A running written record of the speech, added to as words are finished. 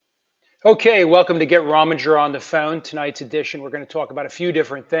Okay, welcome to Get Rominger on the Phone. Tonight's edition, we're going to talk about a few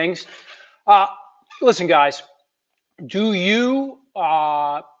different things. Uh, Listen, guys, do you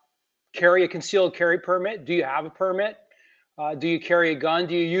carry a concealed carry permit? Do you have a permit? Do you carry a gun?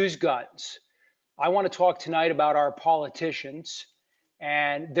 Do you use guns? I want to talk tonight about our politicians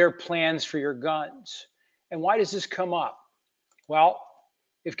and their plans for your guns. And why does this come up? Well,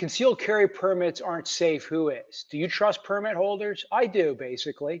 if concealed carry permits aren't safe, who is? Do you trust permit holders? I do,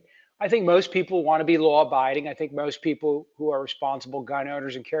 basically. I think most people want to be law abiding. I think most people who are responsible gun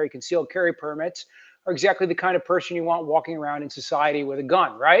owners and carry concealed carry permits are exactly the kind of person you want walking around in society with a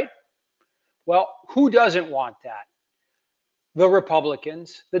gun, right? Well, who doesn't want that? The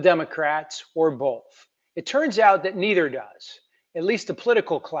Republicans, the Democrats, or both? It turns out that neither does. At least the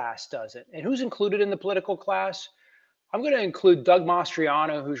political class doesn't. And who's included in the political class? I'm going to include Doug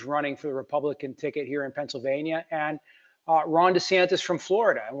Mastriano, who's running for the Republican ticket here in Pennsylvania, and Ron DeSantis from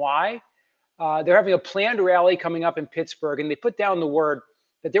Florida. And why? They're having a planned rally coming up in Pittsburgh, and they put down the word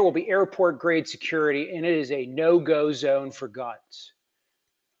that there will be airport grade security, and it is a no-go zone for guns.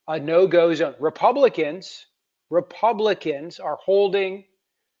 A no-go zone. Republicans are holding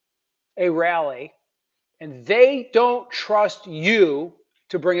a rally, and they don't trust you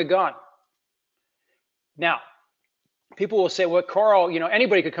to bring a gun. Now, people will say, well, Carl,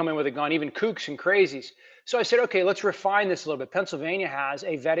 anybody could come in with a gun, even kooks and crazies. So I said, okay, let's refine this a little bit. Pennsylvania has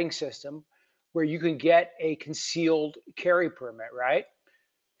a vetting system where you can get a concealed carry permit, right?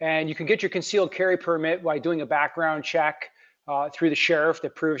 And you can get your concealed carry permit by doing a background check through the sheriff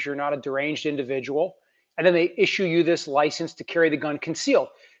that proves you're not a deranged individual. And then they issue you this license to carry the gun concealed.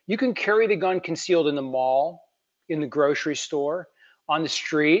 You can carry the gun concealed in the mall, in the grocery store, on the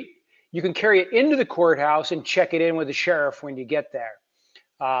street. You can carry it into the courthouse and check it in with the sheriff when you get there.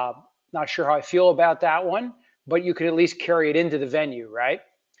 Not sure how I feel about that one, but you can at least carry it into the venue, right?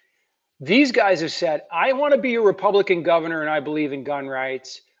 These guys have said, I want to be a Republican governor and I believe in gun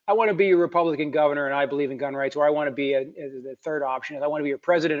rights. I want to be a Republican governor and I believe in gun rights. Or I want to be the third option is I want to be a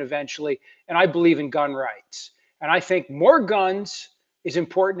president eventually and I believe in gun rights. And I think more guns is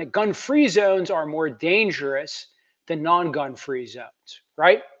important. That gun-free zones are more dangerous than non-gun free zones,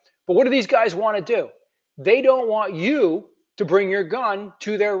 right? But what do these guys want to do? They don't want you to bring your gun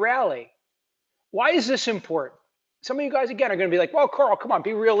to their rally. Why is this important? Some of you guys, again, are going to be like, well, Carl, come on,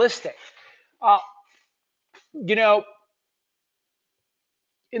 be realistic. Uh, you know,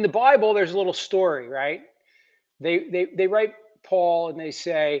 in the Bible, there's a little story, right? They write Paul and they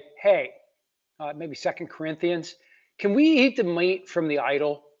say, hey, maybe Second Corinthians, can we eat the meat from the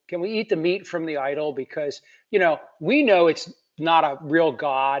idol? Can we eat the meat from the idol? Because, we know it's not a real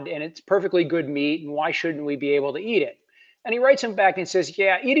God and it's perfectly good meat. And why shouldn't we be able to eat it? And he writes him back and says,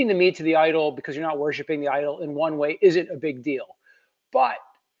 yeah, eating the meat to the idol because you're not worshiping the idol in one way isn't a big deal. But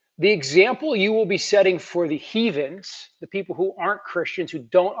the example you will be setting for the heathens, the people who aren't Christians, who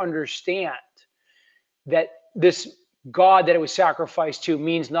don't understand that this God that it was sacrificed to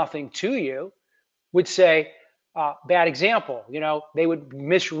means nothing to you, would say, bad example. They would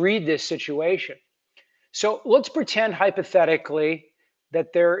misread this situation. So let's pretend hypothetically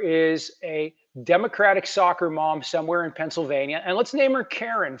that there is a Democratic soccer mom somewhere in Pennsylvania, and let's name her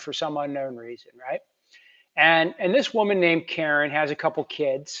Karen for some unknown reason, right? And this woman named Karen has a couple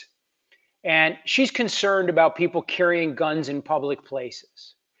kids, and she's concerned about people carrying guns in public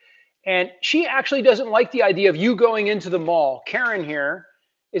places. And she actually doesn't like the idea of you going into the mall. Karen here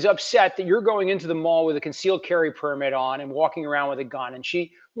is upset that you're going into the mall with a concealed carry permit on and walking around with a gun, and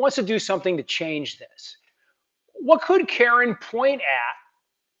she wants to do something to change this. What could Karen point at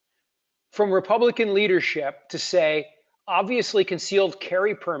from Republican leadership to say, obviously, concealed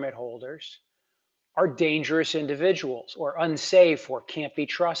carry permit holders are dangerous individuals or unsafe or can't be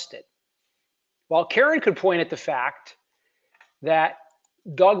trusted? Well, Karen could point at the fact that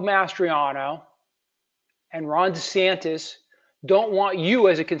Doug Mastriano and Ron DeSantis don't want you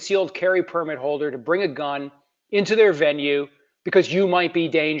as a concealed carry permit holder to bring a gun into their venue because you might be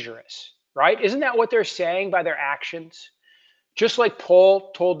dangerous, right? Isn't that what they're saying by their actions? Just like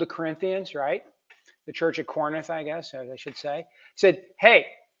Paul told the Corinthians, right? The church at Corinth, I guess, I should say, said, hey,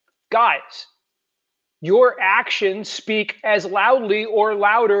 guys, your actions speak as loudly or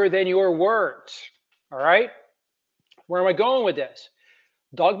louder than your words, all right? Where am I going with this?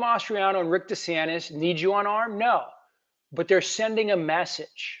 Doug Mastriano and Rick DeSantis need you unarmed? No, but they're sending a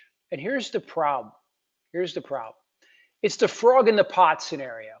message. And here's the problem. Here's the problem. It's the frog in the pot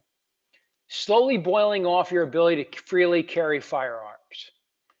scenario. Slowly boiling off your ability to freely carry firearms.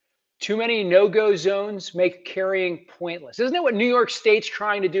 Too many no-go zones make carrying pointless. Isn't that what New York State's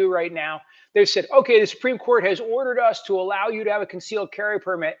trying to do right now? They've said, okay, the Supreme Court has ordered us to allow you to have a concealed carry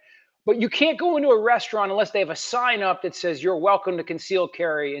permit. But you can't go into a restaurant unless they have a sign up that says you're welcome to conceal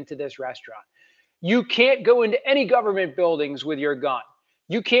carry into this restaurant. You can't go into any government buildings with your gun.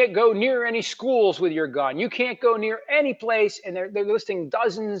 You can't go near any schools with your gun. You can't go near any place, and they're listing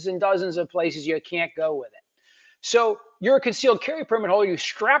dozens and dozens of places you can't go with it. So you're a concealed carry permit holder. You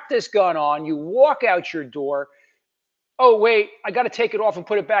strap this gun on, you walk out your door. Oh, wait, I got to take it off and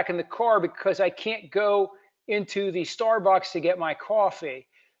put it back in the car because I can't go into the Starbucks to get my coffee.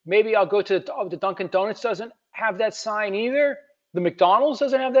 Maybe I'll go to the Dunkin' Donuts doesn't have that sign either. The McDonald's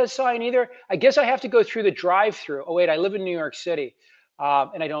doesn't have that sign either. I guess I have to go through the drive-through. Oh, wait, I live in New York City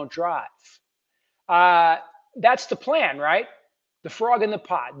and I don't drive. Uh, that's the plan, right? The frog in the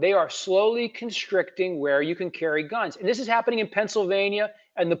pot. They are slowly constricting where you can carry guns. And this is happening in Pennsylvania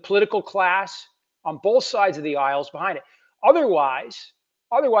and the political class on both sides of the aisles behind it. Otherwise,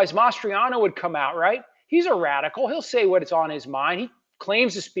 Mastriano would come out, right? He's a radical. He'll say what's on his mind. He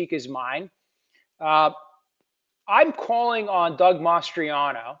claims to speak his mind. I'm calling on Doug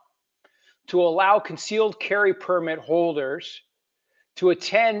Mastriano to allow concealed carry permit holders to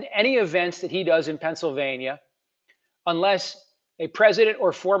attend any events that he does in Pennsylvania unless a president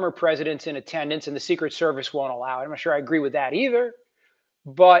or former president's in attendance, and the Secret Service won't allow it. I'm not sure I agree with that either.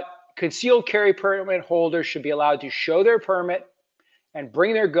 But concealed carry permit holders should be allowed to show their permit and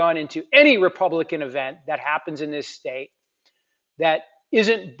bring their gun into any Republican event that happens in this state that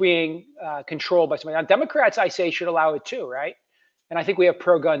isn't being controlled by somebody. Now, Democrats, I say, should allow it too, right? And I think we have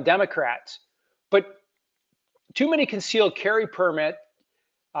pro-gun Democrats. But too many concealed carry permit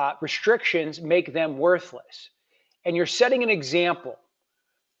restrictions make them worthless. And you're setting an example.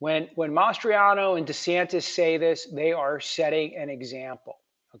 When Mastriano and DeSantis say this, they are setting an example,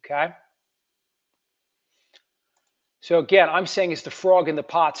 okay? So again, I'm saying it's the frog in the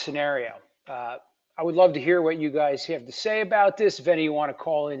pot scenario. I would love to hear what you guys have to say about this. If any of you want to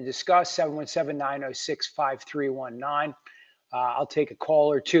call in and discuss, 717-906-5319. I'll take a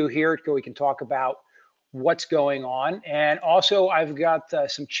call or two here so we can talk about what's going on. And also, I've got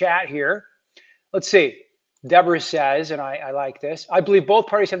some chat here. Let's see. Deborah says, and I like this, I believe both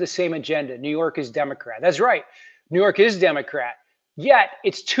parties have the same agenda. New York is Democrat. That's right. New York is Democrat. Yet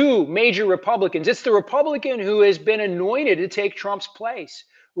it's two major Republicans. It's the Republican who has been anointed to take Trump's place,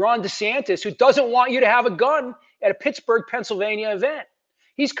 Ron DeSantis, who doesn't want you to have a gun at a Pittsburgh, Pennsylvania event.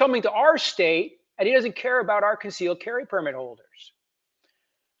 He's coming to our state, and he doesn't care about our concealed carry permit holders.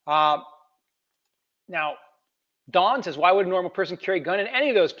 Now, Don says, why would a normal person carry a gun in any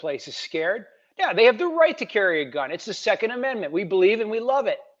of those places? Scared? Yeah, they have the right to carry a gun. It's the Second Amendment. We believe and we love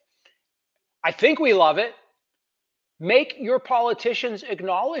it. I think we love it. Make your politicians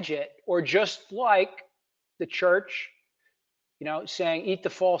acknowledge it, or just like the church, saying eat the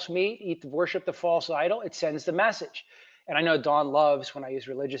false meat, worship the false idol, it sends the message. And I know Don loves when I use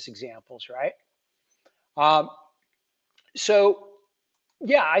religious examples, right? So,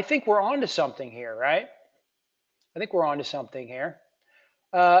 yeah, I think we're on to something here, right? I think we're on to something here.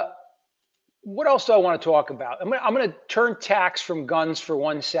 What else do I want to talk about? I'm going to turn tax from guns for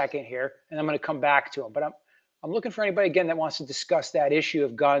 1 second here, and I'm going to come back to them. But I'm looking for anybody, again, that wants to discuss that issue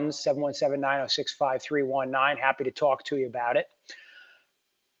of guns, 717-906-5319. Happy to talk to you about it.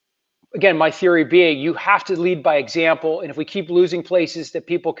 Again, my theory being you have to lead by example. And if we keep losing places that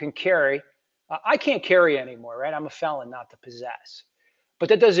people can carry, I can't carry anymore, right? I'm a felon, not to possess. But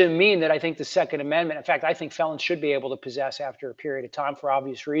that doesn't mean that I think the Second Amendment, in fact, I think felons should be able to possess after a period of time for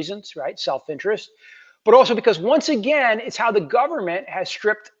obvious reasons, right? Self-interest. But also because, once again, it's how the government has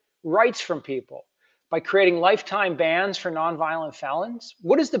stripped rights from people by creating lifetime bans for nonviolent felons.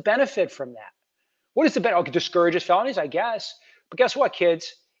 What is the benefit from that? What is the benefit? Okay, discourages felonies, I guess. But guess what,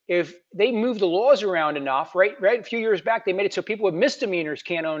 kids? If they move the laws around enough, right? A few years back, they made it so people with misdemeanors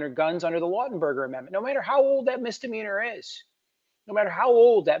can't own their guns under the Lautenberger Amendment, no matter how old that misdemeanor is. No matter how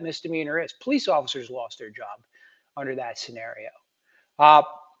old that misdemeanor is. Police officers lost their job under that scenario.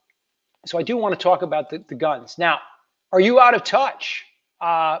 So I do want to talk about the guns. Now, are you out of touch?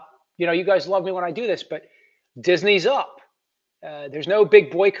 You guys love me when I do this, but Disney's up. There's no big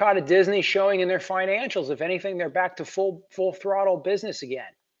boycott of Disney showing in their financials. If anything, they're back to full throttle business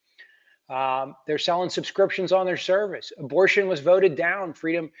again. They're selling subscriptions on their service. Abortion was voted down.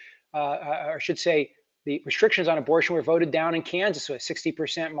 I should say, the restrictions on abortion were voted down in Kansas with a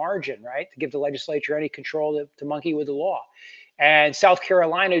 60% margin, right? To give the legislature any control to monkey with the law. And South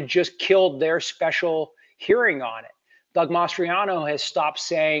Carolina just killed their special hearing on it. Doug Mastriano has stopped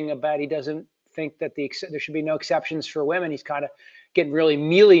saying about he doesn't think that there should be no exceptions for women. He's kind of getting really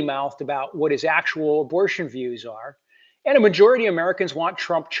mealy-mouthed about what his actual abortion views are. And a majority of Americans want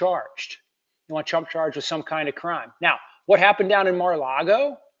Trump charged. They want Trump charged with some kind of crime. Now, what happened down in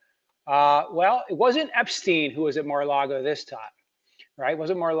Mar-a-Lago? Well, it wasn't Epstein who was at Mar-a-Lago this time, right? It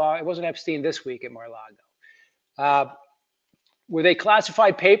wasn't Mar-a-Lago. It wasn't Epstein this week at Mar-a-Lago. Were they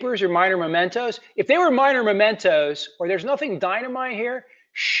classified papers or minor mementos? If they were minor mementos, or there's nothing dynamite here,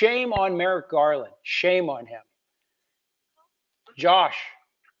 shame on Merrick Garland. Shame on him. Josh,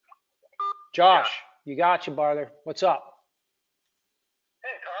 you got you, brother. What's up?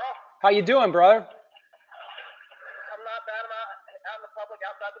 Hey, Carl. How you doing, brother? I'm not bad. I'm out in the public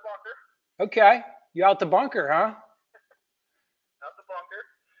outside the bunker. Okay. You out the bunker, huh? Out the bunker.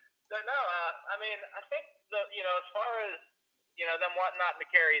 So, no, I mean, I think, as far as, them wanting not to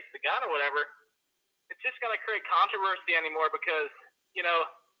carry the gun or whatever, it's just going to create controversy anymore because,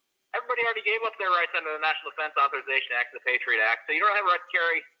 everybody already gave up their rights under the National Defense Authorization Act, the Patriot Act. So you don't have a right to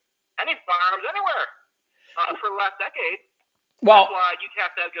carry any firearms anywhere for the last decade. Well, that's why you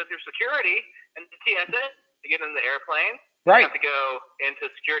have to go through security and TSA to get into the airplane. Right. You have to go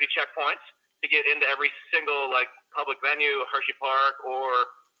into security checkpoints to get into every single public venue, Hershey Park or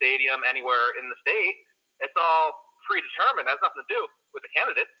stadium, anywhere in the state. It's all predetermined. It has nothing to do with the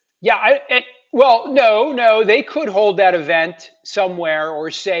candidate. Yeah, no, they could hold that event somewhere or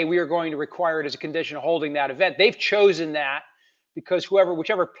say we are going to require it as a condition of holding that event. They've chosen that because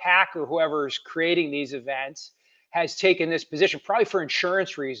whichever PAC or whoever is creating these events has taken this position, probably for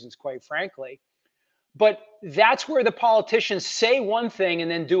insurance reasons, quite frankly. But that's where the politicians say one thing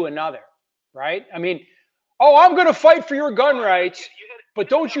and then do another, right? I mean, oh, I'm going to fight for your gun rights, but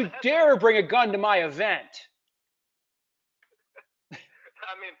don't you dare bring a gun to my event.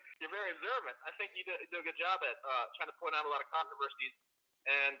 I mean, you're very observant. I think you do a good job at trying to point out a lot of controversies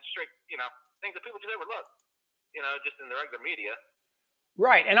and strict, things that people just overlook, just in the regular media.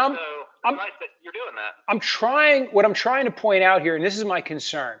 Right, and I'm nice that you're doing that. What I'm trying to point out here, and this is my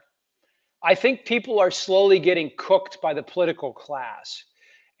concern. I think people are slowly getting cooked by the political class,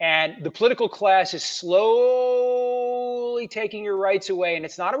 and the political class is slowly taking your rights away. And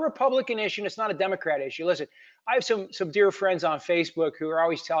it's not a Republican issue, and it's not a Democrat issue. Listen, I have some dear friends on Facebook who are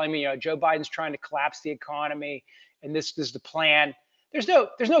always telling me, Joe Biden's trying to collapse the economy, and this is the plan. There's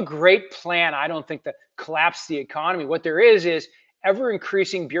no great plan, I don't think, to collapse the economy. What there is ever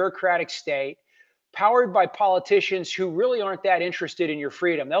increasing bureaucratic state, powered by politicians who really aren't that interested in your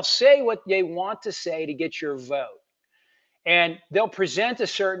freedom. They'll say what they want to say to get your vote, and they'll present a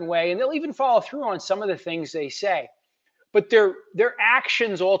certain way, and they'll even follow through on some of the things they say. But their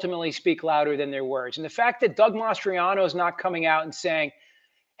actions ultimately speak louder than their words. And the fact that Doug Mastriano is not coming out and saying,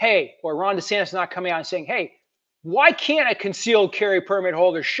 hey, or Ron DeSantis is not coming out and saying, hey, why can't a concealed carry permit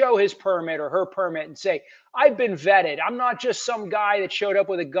holder show his permit or her permit and say, I've been vetted. I'm not just some guy that showed up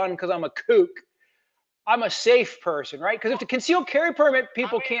with a gun because I'm a kook. I'm a safe person, right? Because if the concealed carry permit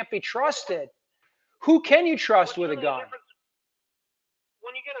people can't be trusted, who can you trust with a gun?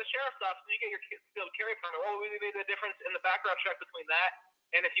 When you get a sheriff's office, you get your concealed carry permit. What would be the difference in the background check between that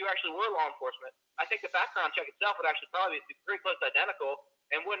and if you actually were law enforcement? I think the background check itself would actually probably be very close to identical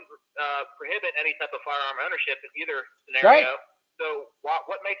and wouldn't prohibit any type of firearm ownership in either scenario. Right. So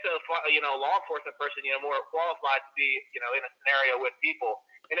what makes a law enforcement person more qualified to be in a scenario with people?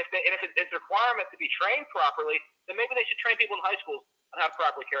 And if it's a requirement to be trained properly, then maybe they should train people in high schools on how to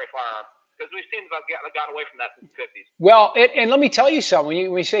properly carry firearms. Because we've seen about gotten away from that since the 50s. Well, and let me tell you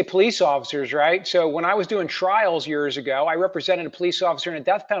something. When you say police officers, right? So when I was doing trials years ago, I represented a police officer in a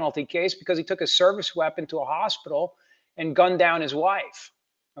death penalty case because he took a service weapon to a hospital and gunned down his wife.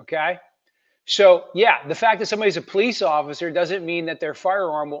 Okay? So, yeah, the fact that somebody's a police officer doesn't mean that their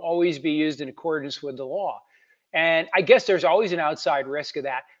firearm will always be used in accordance with the law. And I guess there's always an outside risk of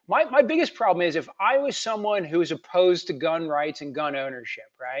that. My biggest problem is if I was someone who's opposed to gun rights and gun ownership,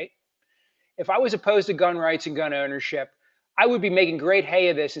 right? If I was opposed to gun rights and gun ownership, I would be making great hay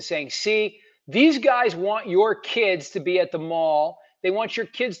of this and saying, see, these guys want your kids to be at the mall. They want your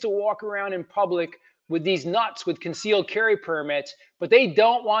kids to walk around in public with these nuts with concealed carry permits, but they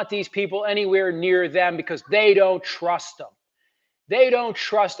don't want these people anywhere near them because they don't trust them. They don't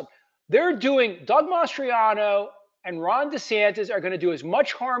trust them. Doug Mastriano and Ron DeSantis are going to do as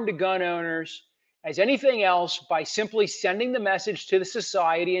much harm to gun owners as anything else by simply sending the message to the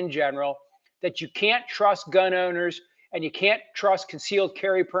society in general that you can't trust gun owners and you can't trust concealed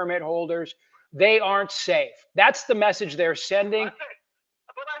carry permit holders. They aren't safe. That's the message they're sending. I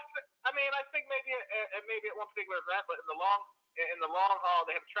think maybe at one particular event, but in the long haul,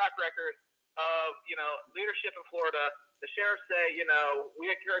 they have a track record of leadership in Florida. The sheriffs say,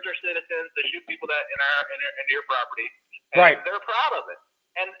 we encourage our citizens to shoot people that in your property. And right. They're proud of it,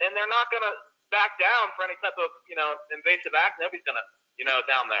 and they're not going to back down for any type of invasive act. Nobody's going to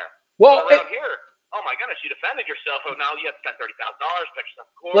down there. Well, around here, oh my goodness, you defended yourself. Oh, now you have to spend $30,000, put yourself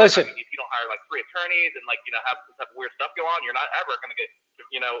in court. Listen, attorneys and like, have some type of weird stuff go on, you're not ever going to get,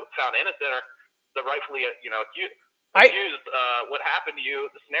 found innocent or the rightfully, accused. What happened to you,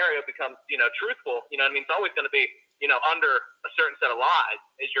 the scenario becomes, truthful. You know what I mean? It's always going to be, under a certain set of lies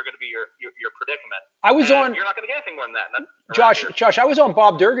is you're going to be your predicament. You're not going to get anything more than that. Josh, I was on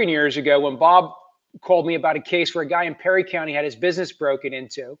Bob Durgan years ago when Bob called me about a case where a guy in Perry County had his business broken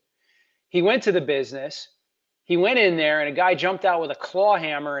into. He went to the business. He went in there and a guy jumped out with a claw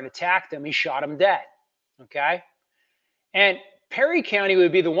hammer and attacked him. He shot him dead. Okay. And Perry County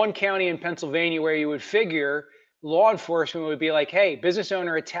would be the one county in Pennsylvania where you would figure law enforcement would be like, hey, business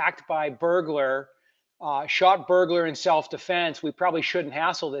owner attacked by burglar, shot burglar in self-defense. We probably shouldn't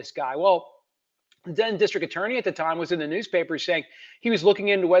hassle this guy. Well, the then district attorney at the time was in the newspaper saying he was looking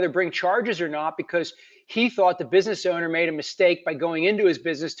into whether to bring charges or not because he thought the business owner made a mistake by going into his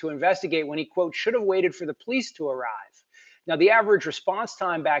business to investigate when he, quote, should have waited for the police to arrive. Now, the average response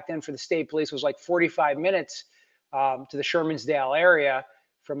time back then for the state police was like 45 minutes to the Shermansdale area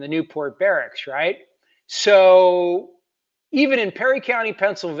from the Newport Barracks, right? So even in Perry County,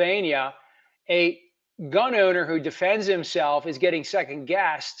 Pennsylvania, a gun owner who defends himself is getting second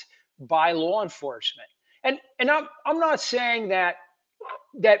guessed by law enforcement. And I'm not saying that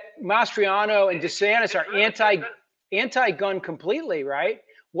Mastriano and DeSantis are anti-gun completely, right?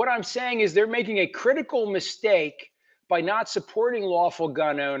 What I'm saying is they're making a critical mistake by not supporting lawful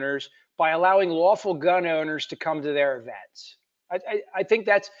gun owners, by allowing lawful gun owners to come to their events. I think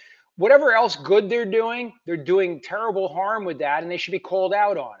that's whatever else good they're doing terrible harm with that, and they should be called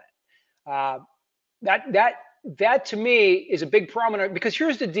out on it. That to me is a big problem, because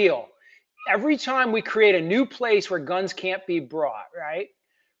here's the deal. Every time we create a new place where guns can't be brought, right?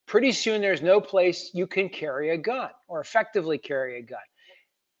 Pretty soon there's no place you can carry a gun or effectively carry a gun.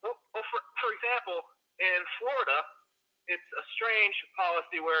 Well, for example, in Florida, it's a strange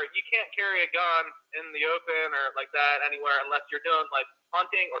policy where you can't carry a gun in the open or like that anywhere unless you're doing like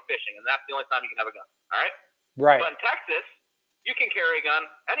hunting or fishing, and that's the only time you can have a gun. All right? Right. But in Texas, you can carry a gun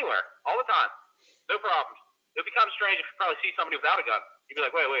anywhere, all the time. No problems. It becomes strange if you probably see somebody without a gun. You'd be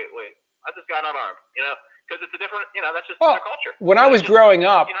like, wait. How's this guy not armed? Because it's a different, that's just their culture. When I was growing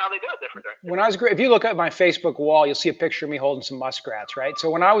up, how they do it different. If you look at my Facebook wall, you'll see a picture of me holding some muskrats, right?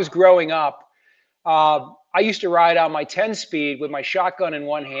 So when I was growing up, I used to ride on my 10-speed with my shotgun in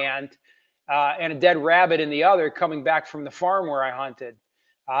one hand and a dead rabbit in the other, coming back from the farm where I hunted,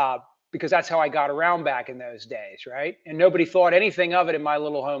 because that's how I got around back in those days, right? And nobody thought anything of it in my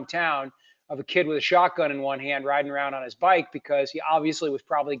little hometown, of a kid with a shotgun in one hand riding around on his bike, because he obviously was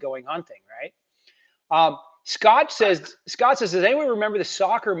probably going hunting, right? Scott says, does anyone remember the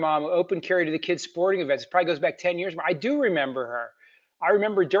soccer mom who open carry to the kids' sporting events? It probably goes back 10 years. I do remember her. I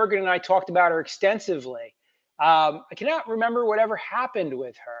remember Durgan and I talked about her extensively. I cannot remember whatever happened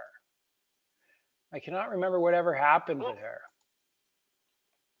with her.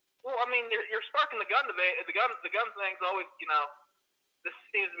 Well, I mean, you're sparking the gun debate. The gun thing's always, this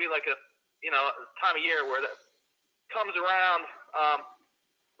seems to be like a time of year where that comes around.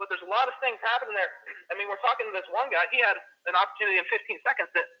 But there's a lot of things happening there. I mean, we're talking to this one guy. He had an opportunity in 15 seconds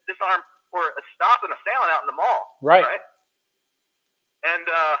to disarm or stop an assailant out in the mall. Right. And,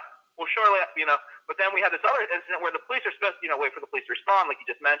 well, surely, but then we had this other incident where the police are supposed to, wait for the police to respond, like you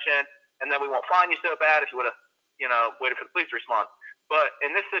just mentioned, and then we won't fine you so bad if you would have, waited for the police to respond. But in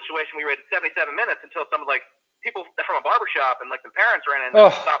this situation, we waited 77 minutes until some people from a barbershop and like the parents ran in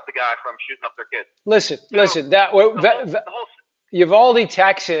and stopped the guy from shooting up their kids. Listen, Uvalde,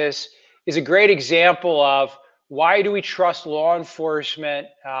 Texas is a great example of why do we trust law enforcement?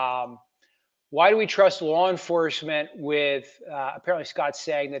 Why do we trust law enforcement with, apparently Scott's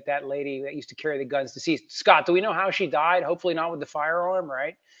saying that lady that used to carry the guns deceased. Scott, do we know how she died? Hopefully not with the firearm,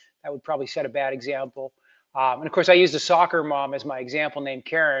 right? That would probably set a bad example. And of course, I used a soccer mom as my example named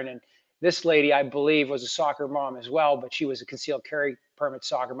Karen. And this lady, I believe, was a soccer mom as well, but she was a concealed carry permit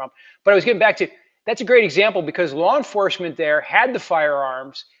soccer mom. But I was getting back to, that's a great example because law enforcement there had the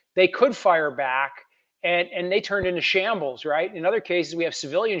firearms. They could fire back, and they turned into shambles, right? In other cases, we have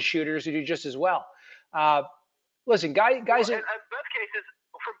civilian shooters who do just as well. Listen, guys. Well, in both cases,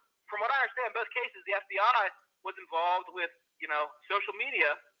 from what I understand, in both cases, the FBI was involved with, social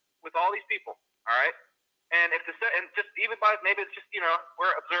media with all these people. All right. And just even by maybe it's just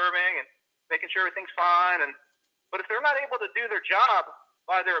we're observing and making sure everything's fine, but if they're not able to do their job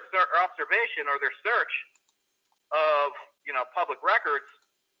by their observation or their search of public records,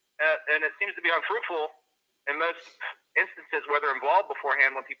 and it seems to be unfruitful in most instances where they're involved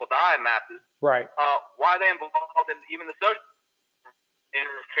beforehand when people die in masses. Right. Why are they involved in even the social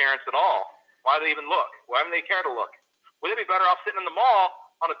interference at all? Why do they even look? Why don't they care to look? Would they be better off sitting in the mall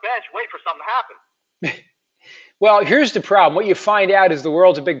on a bench waiting for something to happen? Well, here's the problem. What you find out is the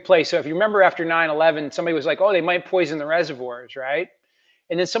world's a big place. So if you remember after 9/11, somebody was like, oh, they might poison the reservoirs, right?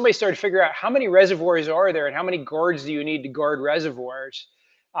 And then somebody started to figure out how many reservoirs are there and how many guards do you need to guard reservoirs.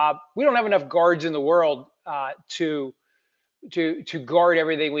 We don't have enough guards in the world to guard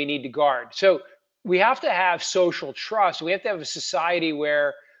everything we need to guard. So we have to have social trust. We have to have a society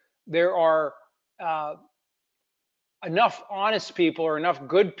where there are uh, enough honest people or enough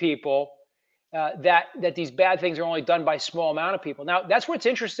good people that these bad things are only done by a small amount of people. Now, that's what's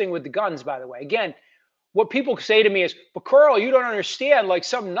interesting with the guns, by the way. Again, what people say to me is, but Carl, you don't understand. Like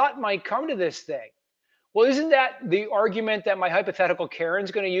some nut might come to this thing. Well, isn't that the argument that my hypothetical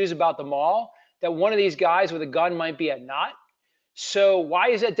Karen's going to use about the mall? That one of these guys with a gun might be a nut? So why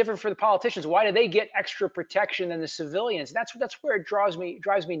is that different for the politicians? Why do they get extra protection than the civilians? That's where it drives me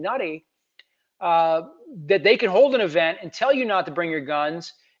nutty. That they can hold an event and tell you not to bring your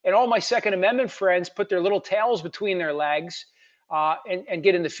guns, and all my Second Amendment friends put their little tails between their legs and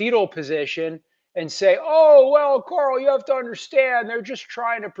get in the fetal position and say, "Oh well, Carl, you have to understand, they're just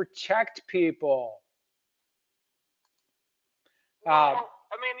trying to protect people." Uh, Well,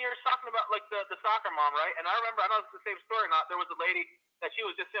 I mean, you're talking about like the soccer mom, right? And I remember, I know it's the same story or not. There was a lady that she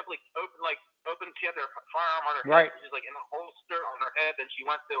was just simply open. She had her firearm on her right. head. She's like in a holster on her head, and she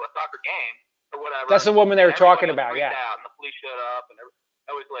went to a soccer game or whatever. That's the woman they were talking about. Yeah. Out, and the police showed up, and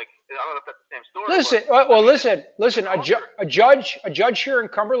I was like, I don't know if that's the same story. Listen, but, well, listen. A judge here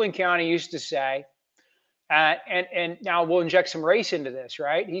in Cumberland County used to say, and now we'll inject some race into this,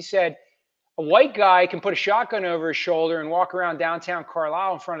 right? He said a white guy can put a shotgun over his shoulder and walk around downtown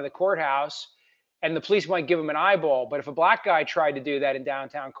Carlisle in front of the courthouse, and the police might give him an eyeball. But if a black guy tried to do that in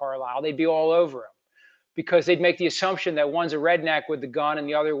downtown Carlisle, they'd be all over him because they'd make the assumption that one's a redneck with the gun and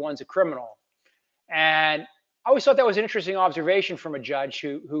the other one's a criminal. And I always thought that was an interesting observation from a judge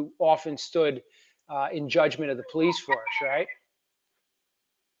who often stood in judgment of the police force, right?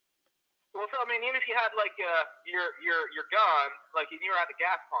 Well, so I mean, even if you had like your gun, like you were at the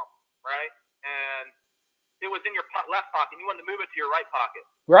gas pump, right, and it was in your left pocket, and you wanted to move it to your right pocket,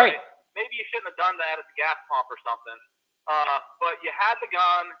 right? Maybe you shouldn't have done that at the gas pump or something. But you had the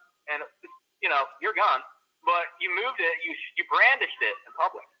gun, and your gun, but you moved it, you brandished it in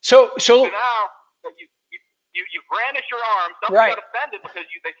public. So now you brandish your arm. Somebody got offended because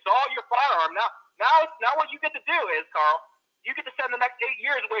they saw your firearm. Now what you get to do is, Carl, you get to spend the next 8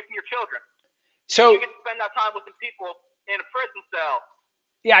 years away from your children. So you get to spend that time with some people in a prison cell.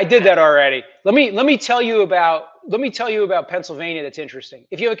 Yeah, I did that already. Let me tell you about Pennsylvania. That's interesting.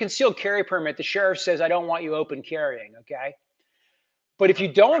 If you have a concealed carry permit, the sheriff says, I don't want you open carrying. Okay. But if you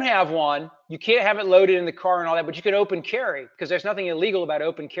don't have one, you can't have it loaded in the car and all that, but you can open carry because there's nothing illegal about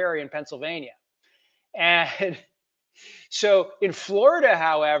open carry in Pennsylvania. And so in Florida,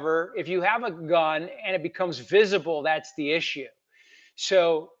 however, if you have a gun and it becomes visible, that's the issue.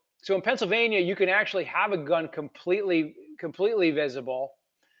 So in Pennsylvania, you can actually have a gun completely visible.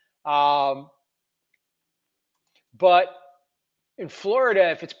 But in Florida,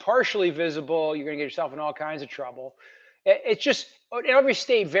 if it's partially visible, you're going to get yourself in all kinds of trouble. It's just, every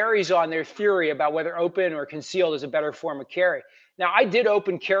state varies on their theory about whether open or concealed is a better form of carry. Now, I did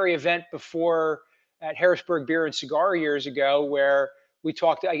open carry event before at Harrisburg Beer and Cigar years ago, where we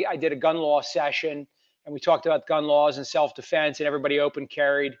talked, I did a gun law session and we talked about gun laws and self-defense, and everybody open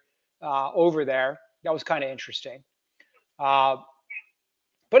carried over there. That was kind of interesting. But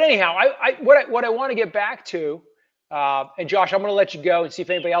anyhow, what I want to get back to, and Josh, I'm going to let you go and see if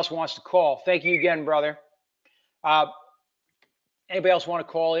anybody else wants to call. Thank you again, brother. Anybody else want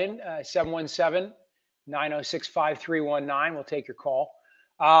to call in? 717-906-5319. We'll take your call.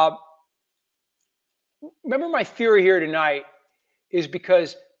 Remember, my theory here tonight is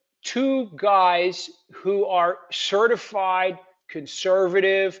because two guys who are certified,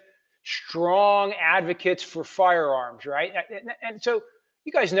 conservative, strong advocates for firearms, right? And so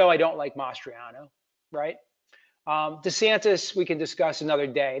you guys know I don't like Mastriano, right? DeSantis, we can discuss another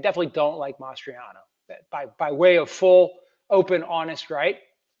day. I definitely don't like Mastriano by way of full, open, honest, right?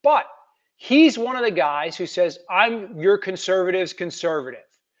 But he's one of the guys who says, I'm your conservative's conservative.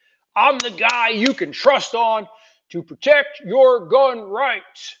 I'm the guy you can trust on to protect your gun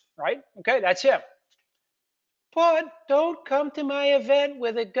rights, right? Okay, that's him. But don't come to my event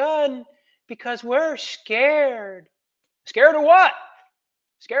with a gun because we're scared. Scared of what?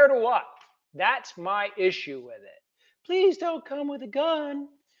 Scared of what? That's my issue with it. Please don't come with a gun.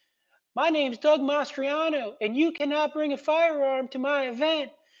 My name's Doug Mastriano, and you cannot bring a firearm to my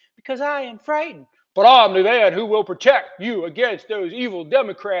event because I am frightened. But I'm the man who will protect you against those evil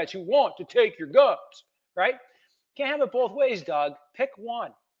Democrats who want to take your guns, right? Can't have it both ways, Doug. Pick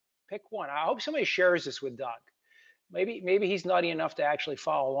one. Pick one. I hope somebody shares this with Doug. Maybe he's nutty enough to actually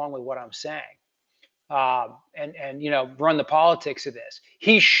follow along with what I'm saying, and run the politics of this.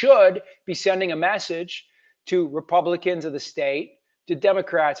 He should be sending a message to Republicans of the state, to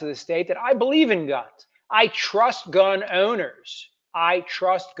Democrats of the state, that I believe in guns. I trust gun owners. I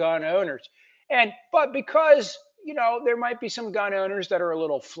trust gun owners. But because there might be some gun owners that are a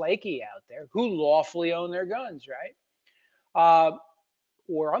little flaky out there who lawfully own their guns, right?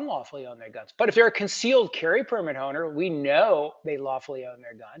 Or unlawfully own their guns. But if they're a concealed carry permit owner, we know they lawfully own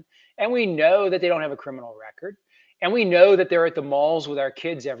their gun, and we know that they don't have a criminal record, and we know that they're at the malls with our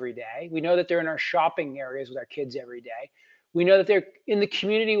kids every day. We know that they're in our shopping areas with our kids every day. We know that they're in the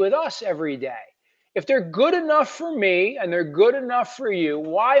community with us every day. If they're good enough for me and they're good enough for you,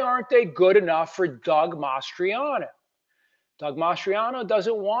 why aren't they good enough for Doug Mastriano? Doug Mastriano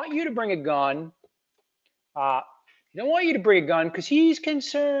doesn't want you to bring a gun. He don't want you to bring a gun because he's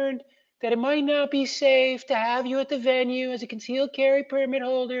concerned that it might not be safe to have you at the venue as a concealed carry permit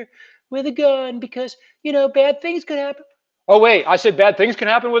holder with a gun because, bad things could happen. Oh, wait, I said bad things can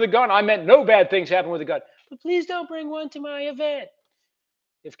happen with a gun. I meant no bad things happen with a gun. But please don't bring one to my event.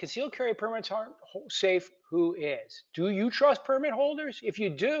 If concealed carry permits aren't safe, who is? Do you trust permit holders? If you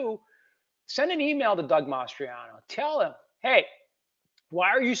do, send an email to Doug Mastriano. Tell him, hey, why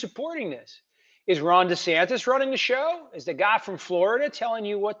are you supporting this? Is Ron DeSantis running the show? Is the guy from Florida telling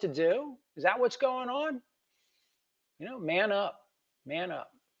you what to do? Is that what's going on? Man up. Man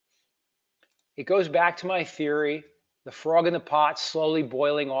up. It goes back to my theory, the frog in the pot slowly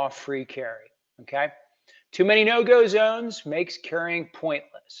boiling off free carry, okay? Too many no-go zones makes carrying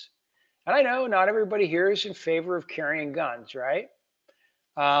pointless. And I know not everybody here is in favor of carrying guns, right?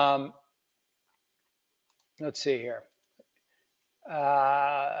 Let's see here.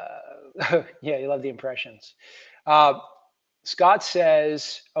 Yeah, you love the impressions. Scott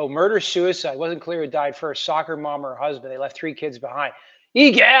says, murder-suicide. Wasn't clear who died first, soccer mom or husband. They left 3 kids behind.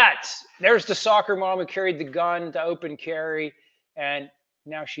 Egats! There's the soccer mom who carried the gun to open carry, and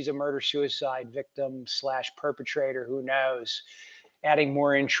now she's a murder-suicide victim / perpetrator. Who knows? Adding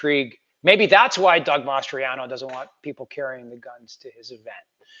more intrigue. Maybe that's why Doug Mastriano doesn't want people carrying the guns to his event.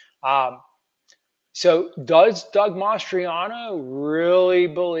 So does Doug Mastriano really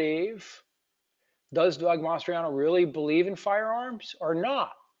believe? Does Doug Mastriano really believe in firearms or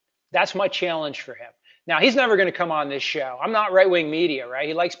not? That's my challenge for him. Now, he's never going to come on this show. I'm not right-wing media, right?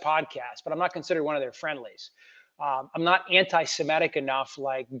 He likes podcasts, but I'm not considered one of their friendlies. I'm not anti-Semitic enough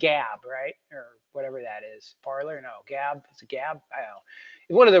like Gab, right? Or whatever that is. Parler? No, Gab. It's a Gab? I don't know.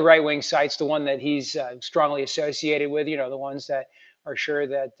 One of the right-wing sites, the one that he's strongly associated with, the ones that are sure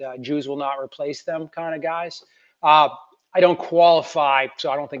that Jews will not replace them kind of guys. I don't qualify,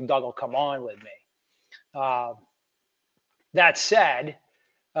 so I don't think Doug will come on with me. That said,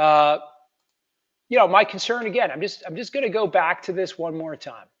 my concern again, I'm just going to go back to this one more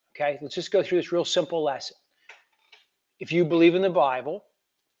time. Okay, let's just go through this real simple lesson. If you believe in the Bible,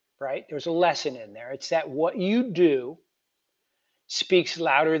 right, there's a lesson in there. It's that what you do speaks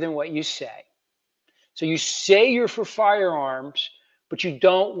louder than what you say. So you say you're for firearms, but you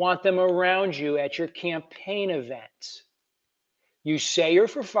don't want them around you at your campaign events. You say you're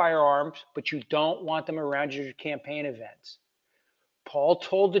for firearms, but you don't want them around you at your campaign events. Paul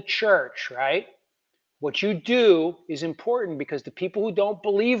told the church, right? What you do is important because the people who don't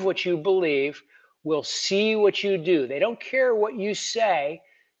believe what you believe will see what you do. They don't care what you say.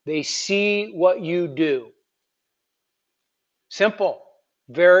 They see what you do. Simple,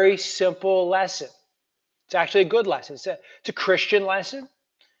 very simple lesson. It's actually a good lesson. It's a Christian lesson.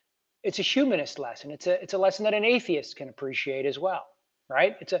 It's a humanist lesson. It's a lesson that an atheist can appreciate as well,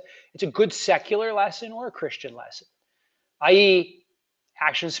 right? It's a good secular lesson or a Christian lesson, i.e.,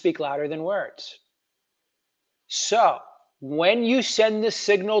 actions speak louder than words. So when you send the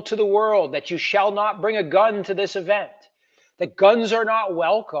signal to the world that you shall not bring a gun to this event, that guns are not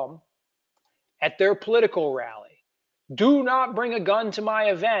welcome at their political rally, do not bring a gun to my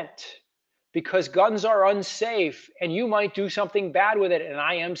event because guns are unsafe and you might do something bad with it, and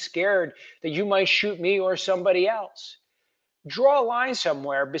I am scared that you might shoot me or somebody else. Draw a line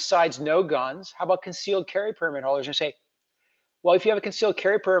somewhere besides no guns. How about concealed carry permit holders and say, well, if you have a concealed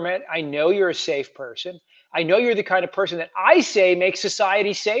carry permit, I know you're a safe person. I know you're the kind of person that I say makes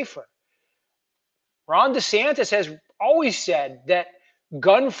society safer. Ron DeSantis has always said that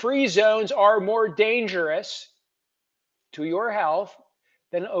gun-free zones are more dangerous to your health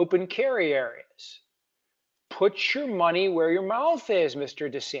than open carry areas. Put your money where your mouth is,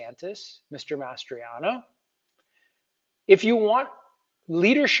 Mr. DeSantis, Mr. Mastriano. If you want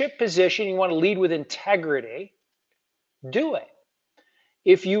leadership position, you want to lead with integrity, do it.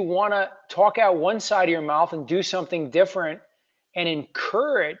 if you want to talk out one side of your mouth and do something different and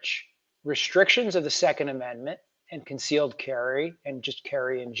encourage restrictions of the Second Amendment and concealed carry and just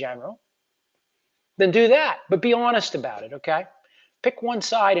carry in general, then do that. But be honest about it, okay? Pick one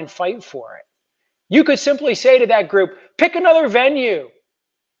side and fight for it. You could simply say to that group, pick another venue,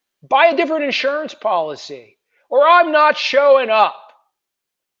 buy a different insurance policy, or I'm not showing up.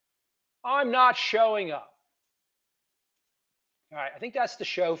 I'm not showing up. All right, I think that's the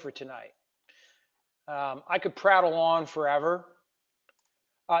show for tonight. I could prattle on forever.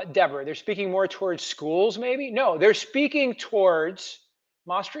 Deborah, they're speaking more towards schools, maybe? No, they're speaking towards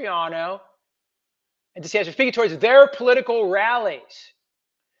Mastriano and DeSantis. They're speaking towards their political rallies.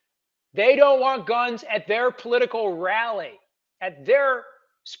 They don't want guns at their political rally, at their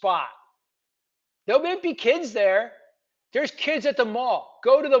spot. There may be kids there. There's kids at the mall.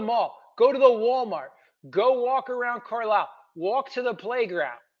 Go to the mall. Go to the Walmart. Go walk around Carlisle. Walk to the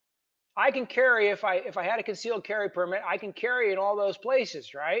playground. I can carry, if I had a concealed carry permit, I can carry in all those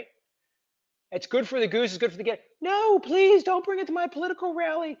places, right? It's good for the goose, it's good for the gander. No, please don't bring it to my political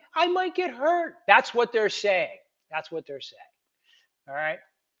rally. I might get hurt. That's what they're saying. That's what they're saying. All right?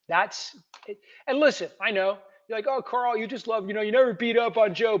 That's it. And listen, I know, you're like, oh, Carl, you just love, you never beat up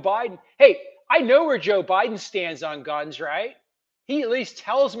on Joe Biden. Hey, I know where Joe Biden stands on guns, right? He at least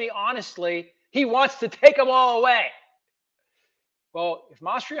tells me honestly he wants to take them all away. Well, if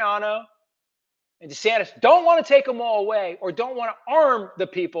Mastriano and DeSantis don't want to take them all away, or don't want to arm the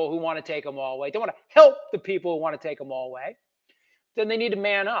people who want to take them all away, don't want to help the people who want to take them all away, then they need to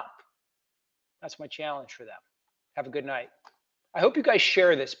man up. That's my challenge for them. Have a good night. I hope you guys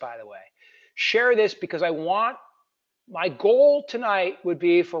share this, by the way. Share this because my goal tonight would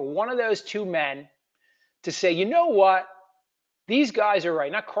be for one of those two men to say, you know what? These guys are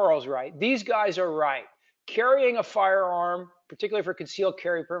right. Not Carl's right. These guys are right. Carrying a firearm, particularly for concealed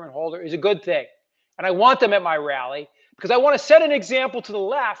carry permit holder, is a good thing. And I want them at my rally because I want to set an example to the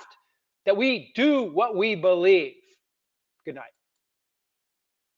left that we do what we believe. Good night.